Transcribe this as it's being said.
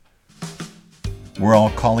We're all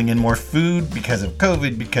calling in more food because of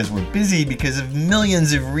COVID, because we're busy, because of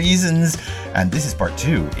millions of reasons. And this is part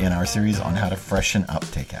 2 in our series on how to freshen up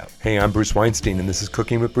takeout. Hey, I'm Bruce Weinstein, and this is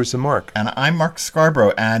Cooking with Bruce and Mark. And I'm Mark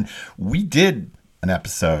Scarborough, and we did an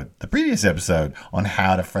episode, the previous episode, on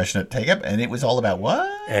how to freshen up takeout, and it was all about what?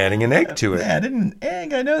 Adding an egg to it. Adding an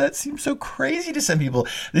egg. I know that seems so crazy to some people.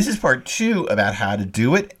 This is part 2 about how to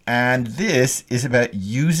do it, and this is about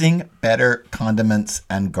using better condiments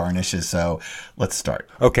and garnishes. So let's start.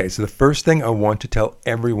 Okay, so the first thing I want to tell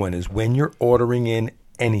everyone is when you're ordering in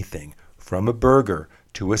anything, from a burger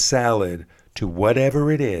to a salad to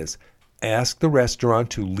whatever it is, ask the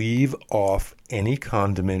restaurant to leave off any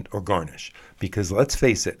condiment or garnish. Because let's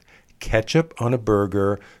face it, ketchup on a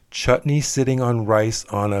burger, chutney sitting on rice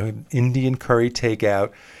on an Indian curry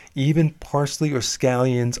takeout, even parsley or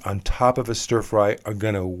scallions on top of a stir fry are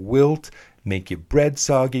going to wilt, make your bread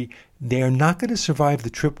soggy. They are not going to survive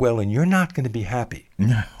the trip well, and you're not going to be happy.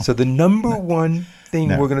 No. So the number one thing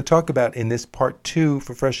we're going to talk about in this part 2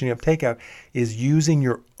 for freshening up takeout is using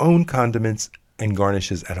your own condiments and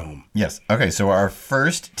garnishes at home. Yes. Okay, so our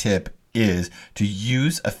first tip is to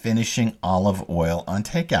use a finishing olive oil on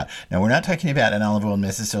takeout. Now, we're not talking about an olive oil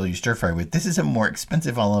necessarily you stir fry with. This is a more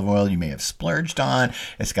expensive olive oil you may have splurged on.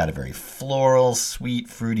 It's got a very floral, sweet,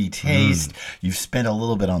 fruity taste. You've spent a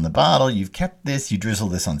little bit on the bottle. You've kept this. You drizzle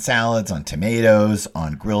this on salads, on tomatoes,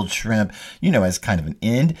 on grilled shrimp, as kind of an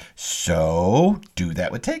end. So do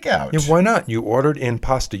that with takeout. Yeah, why not? You ordered in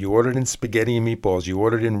pasta. You ordered in spaghetti and meatballs. You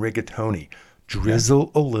ordered in rigatoni.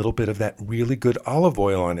 Drizzle a little bit of that really good olive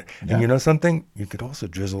oil on it. Yeah. And you know something? You could also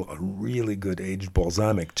drizzle a really good aged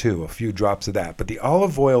balsamic too, a few drops of that. But the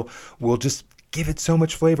olive oil will just give it so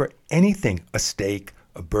much flavor. Anything, a steak,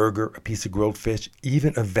 a burger, a piece of grilled fish,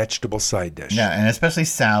 even a vegetable side dish. Yeah, and especially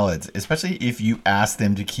salads, especially if you ask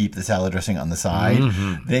them to keep the salad dressing on the side,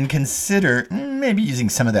 then consider maybe using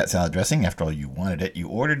some of that salad dressing. After all, you wanted it, you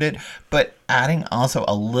ordered it, but adding also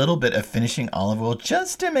a little bit of finishing olive oil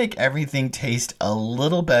just to make everything taste a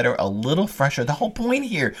little better, a little fresher. The whole point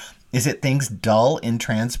here is that things dull in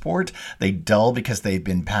transport. They dull because they've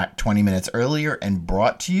been packed 20 minutes earlier and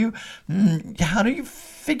brought to you. How do you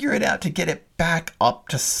figure it out to get it back up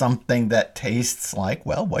to something that tastes like,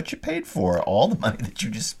 well, what you paid for, all the money that you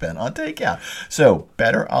just spent on takeout? So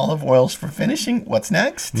better olive oils for finishing. What's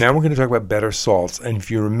next? Now we're going to talk about better salts. And if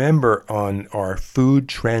you remember on our food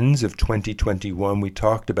trends of 2021, we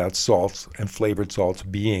talked about salts and flavored salts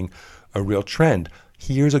being a real trend.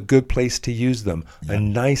 Here's a good place to use them. Yep. A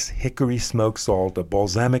nice hickory smoked salt, a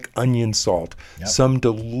balsamic onion salt, some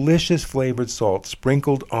delicious flavored salt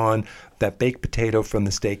sprinkled on that baked potato from the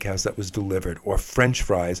steakhouse that was delivered, or French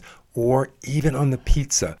fries, or even on the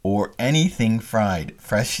pizza. Or anything fried.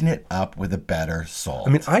 Freshen it up with a better salt.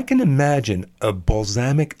 I mean, I can imagine a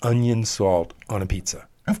balsamic onion salt on a pizza.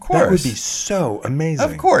 Of course. That would be so amazing.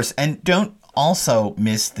 Of course. And don't also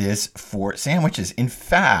miss this for sandwiches. In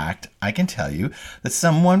fact, I can tell you that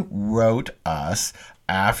someone wrote us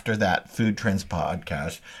after that Food Trends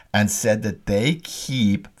podcast and said that they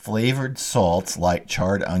keep flavored salts like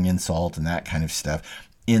charred onion salt and that kind of stuff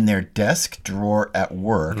in their desk drawer at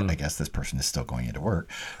work. I guess this person is still going into work,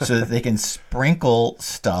 so that they can sprinkle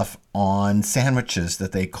stuff on sandwiches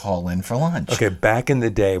that they call in for lunch. Okay, back in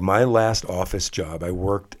the day, my last office job, I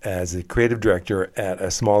worked as a creative director at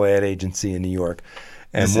a small ad agency in New York.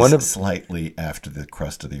 And this is slightly after the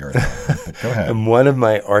crust of the earth. But go ahead. And one of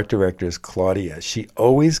my art directors, Claudia, she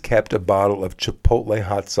always kept a bottle of Chipotle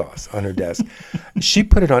hot sauce on her desk. She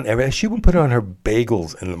would put it on her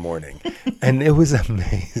bagels in the morning, and it was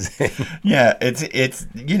amazing. Yeah, it's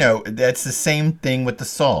that's the same thing with the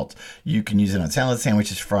salt. You can use it on salad,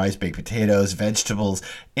 sandwiches, fries, baked potatoes, vegetables.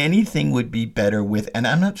 Anything would be better with, and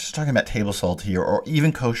I'm not just talking about table salt here or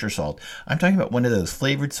even kosher salt. I'm talking about one of those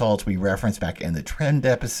flavored salts we referenced back in the trend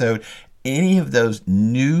episode. Any of those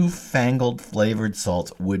newfangled flavored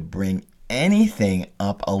salts would bring anything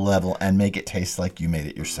up a level and make it taste like you made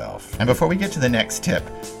it yourself. And before we get to the next tip,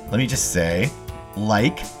 let me just say,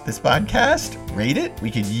 like this podcast, rate it, we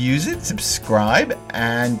could use it, subscribe,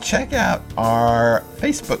 and check out our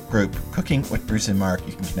Facebook group, Cooking with Bruce and Mark.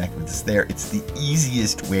 You can connect with us there. It's the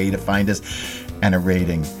easiest way to find us. And a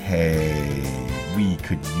rating. Hey, we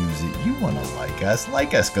could use it. You want to like us?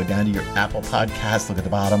 Like us. Go down to your Apple Podcast, look at the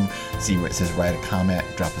bottom, see where it says write a comment,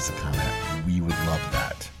 drop us a comment. We would love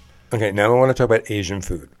that. Okay, now I want to talk about Asian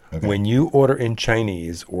food. Okay. When you order in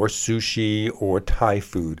Chinese or sushi or Thai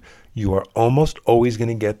food, you are almost always going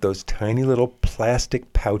to get those tiny little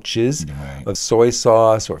plastic pouches of soy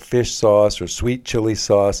sauce or fish sauce or sweet chili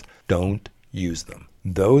sauce. Don't use them.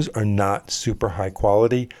 those are not super high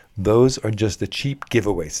quality. Those are just the cheap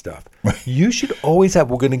giveaway stuff. You should always have,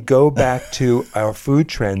 we're going to go back to our food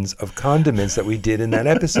trends of condiments that we did in that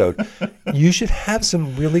episode. You should have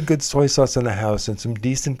some really good soy sauce in the house and some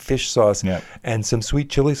decent fish sauce and some sweet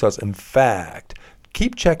chili sauce. In fact,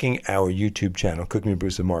 keep checking our YouTube channel, Cooking with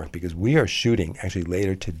Bruce and Mark, because we are shooting actually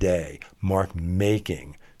later today, Mark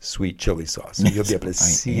making sweet chili sauce. So you'll be able to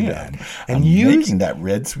see that. And I'm making that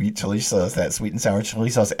red sweet chili sauce, that sweet and sour chili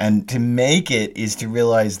sauce. And to make it is to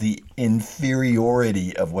realize the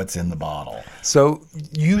inferiority of what's in the bottle. So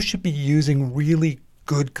you should be using really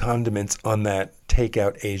good condiments on that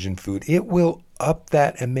takeout Asian food. It will up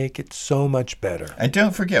that and make it so much better. And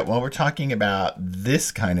don't forget, while we're talking about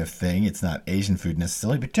this kind of thing, it's not Asian food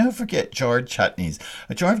necessarily, but don't forget jarred chutneys.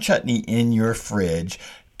 A jar of chutney in your fridge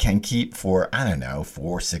can keep for, 4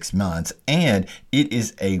 or 6 months. And it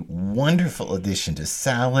is a wonderful addition to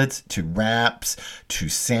salads, to wraps, to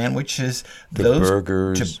sandwiches,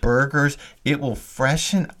 burgers. To burgers. It will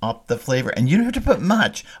freshen up the flavor. And you don't have to put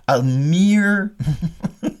much. A mere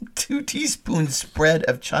 2 teaspoons spread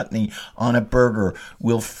of chutney on a burger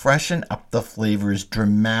will freshen up the flavors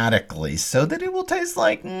dramatically so that it will taste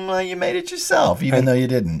like you made it yourself, even though you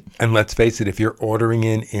didn't. And let's face it, if you're ordering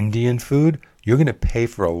in Indian food, you're going to pay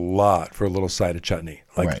for a lot for a little side of chutney.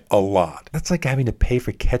 A lot. That's like having to pay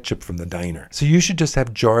for ketchup from the diner. So you should just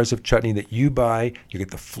have jars of chutney that you buy. You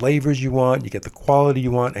get the flavors you want, you get the quality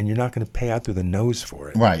you want, and you're not going to pay out through the nose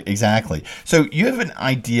for it. Right, exactly. So you have an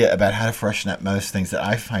idea about how to freshen up most things that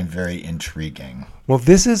I find very intriguing. Well,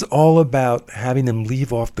 this is all about having them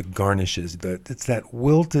leave off the garnishes. It's that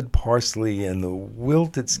wilted parsley and the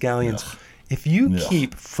wilted scallions. Ugh. If you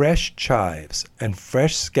keep fresh chives and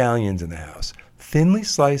fresh scallions in the house, thinly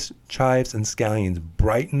sliced chives and scallions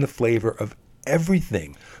brighten the flavor of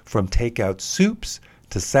everything from takeout soups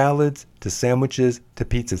to salads to sandwiches to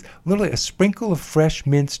pizzas. Literally a sprinkle of fresh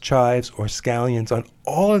minced chives or scallions on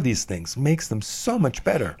all of these things makes them so much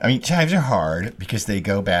better. I mean, chives are hard because they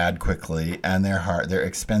go bad quickly and they're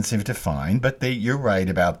expensive to find, but you're right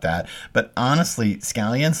about that. But honestly,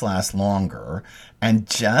 scallions last longer, and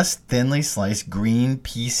just thinly sliced green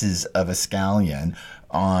pieces of a scallion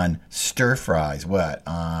on stir fries,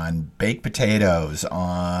 on baked potatoes,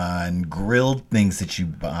 on grilled things that you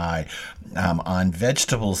buy, on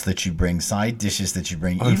vegetables that you bring, side dishes that you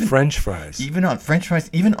bring. On French fries. Even on French fries,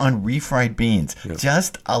 even on refried beans. Yep.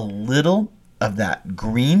 Just a little of that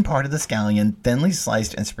green part of the scallion, thinly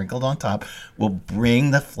sliced and sprinkled on top, will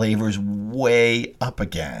bring the flavors way up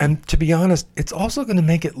again. And to be honest, it's also going to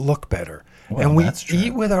make it look better. Well, and we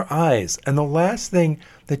eat with our eyes. And the last thing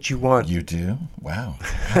that you want... You do? Wow.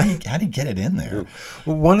 How do you get it in there?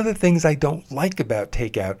 Well, one of the things I don't like about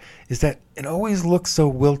takeout is that it always looks so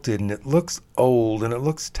wilted and it looks old and it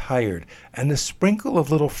looks tired. And the sprinkle of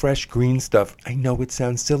little fresh green stuff, I know it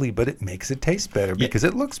sounds silly, but it makes it taste better because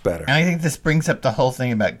it looks better. And I think this brings up the whole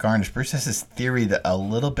thing about garnish. Bruce has this theory that a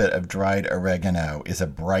little bit of dried oregano is a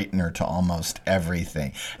brightener to almost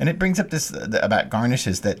everything. And it brings up this about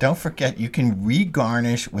garnishes that, don't forget, you can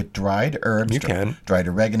re-garnish with dried herbs. You can. Dried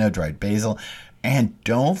oregano, dried basil. And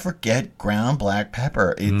don't forget ground black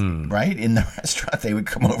pepper. Right? In the restaurant, they would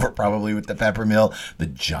come over probably with the pepper mill, the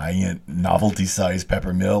giant novelty-sized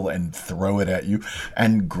pepper mill, and throw it at you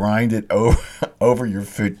and grind it over your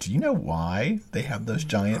food. Do you know why they have those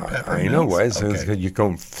giant pepper mills? I know why. So you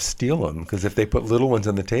don't steal them, because if they put little ones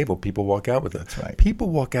on the table, people walk out with them. That's right. People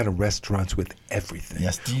walk out of restaurants with everything.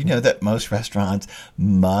 Yes. Do you know that most restaurants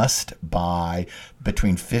must buy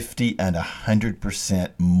between 50 and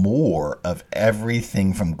 100% more of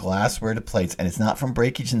everything from glassware to plates, and it's not from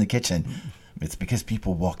breakage in the kitchen. It's because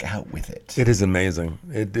people walk out with it. It is amazing.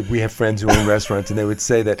 We have friends who are in restaurants, and they would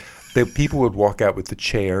say that people would walk out with the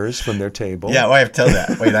chairs from their table. Yeah, well, I have to tell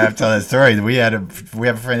that. I have to tell that story. We have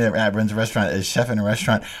a friend that runs a restaurant, a chef in a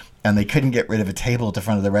restaurant, and they couldn't get rid of a table at the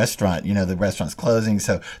front of the restaurant. You know, the restaurant's closing,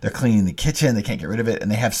 so they're cleaning the kitchen. They can't get rid of it,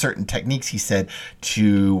 and they have certain techniques, he said,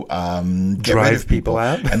 to get rid of people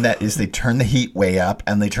out. And that is they turn the heat way up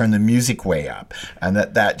and they turn the music way up, and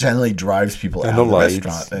that generally drives people out of the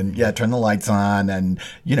restaurant. And turn the lights on, and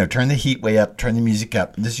turn the heat way up, turn the music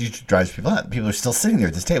up. And this usually drives people out. People are still sitting there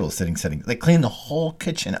at this table, sitting. They clean the whole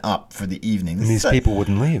kitchen up for the evening. And these people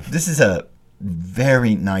wouldn't leave. This is a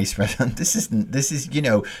very nice restaurant. This is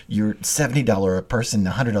your $70 a person,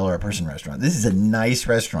 $100 a person restaurant. This is a nice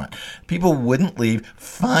restaurant. People wouldn't leave.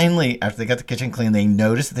 Finally, after they got the kitchen clean, they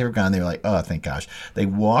noticed that they were gone. They were like, oh, thank gosh. They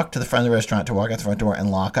walked to the front of the restaurant to walk out the front door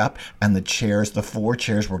and lock up, and the 4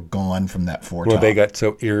 chairs were gone from that Well, they got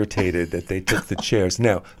so irritated that they took the chairs.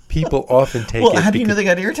 Now, people often take it. How do you know they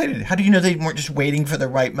got irritated? How do you know they weren't just waiting for the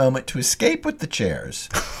right moment to escape with the chairs?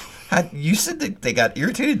 You said that they got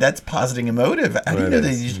irritated. That's positing a motive. How do you know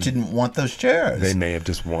they just didn't want those chairs? They may have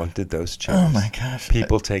just wanted those chairs. Oh, my gosh.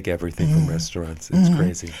 People take everything from restaurants. It's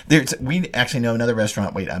crazy. We actually know another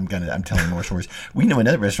restaurant. Wait, I'm telling more stories. We know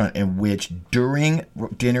another restaurant in which during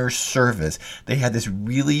dinner service, they had this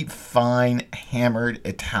really fine hammered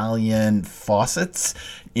Italian faucets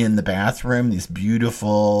in the bathroom. These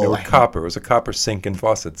beautiful... They were copper. It was a copper sink and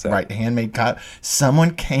faucet set. Right, handmade copper.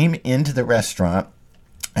 Someone came into the restaurant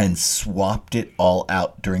and swapped it all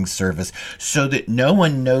out during service so that no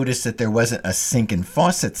one noticed that there wasn't a sink and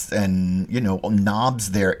faucets and,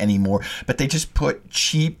 knobs there anymore. But they just put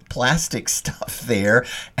cheap plastic stuff there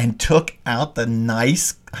and took out the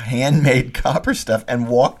nice handmade copper stuff and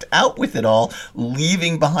walked out with it all,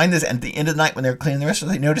 leaving behind this. And at the end of the night, when they were cleaning the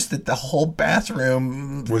restaurant, they noticed that the whole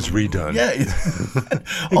bathroom was redone. Yeah,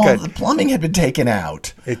 all the plumbing had been taken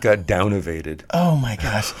out. It got downovated. Oh my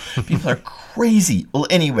gosh, people are crazy. Well,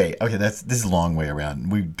 anyway, okay, this is a long way around.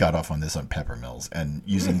 We got off on this on pepper mills and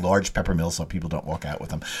using large pepper mills so people don't walk out with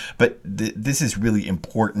them. But this is really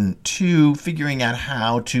important to figuring out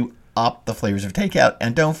how to up the flavors of takeout.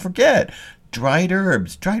 And don't forget, dried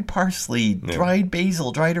herbs, dried parsley, dried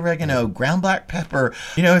basil, dried oregano, ground black pepper.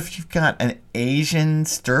 If you've got an Asian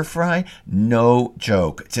stir fry, no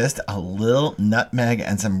joke. Just a little nutmeg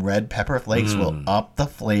and some red pepper flakes will up the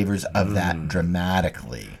flavors of that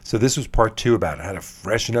dramatically. So this was part 2 about how to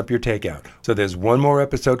freshen up your takeout. So there's one more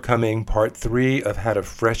episode coming, part 3 of how to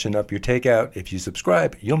freshen up your takeout. If you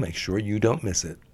subscribe, you'll make sure you don't miss it.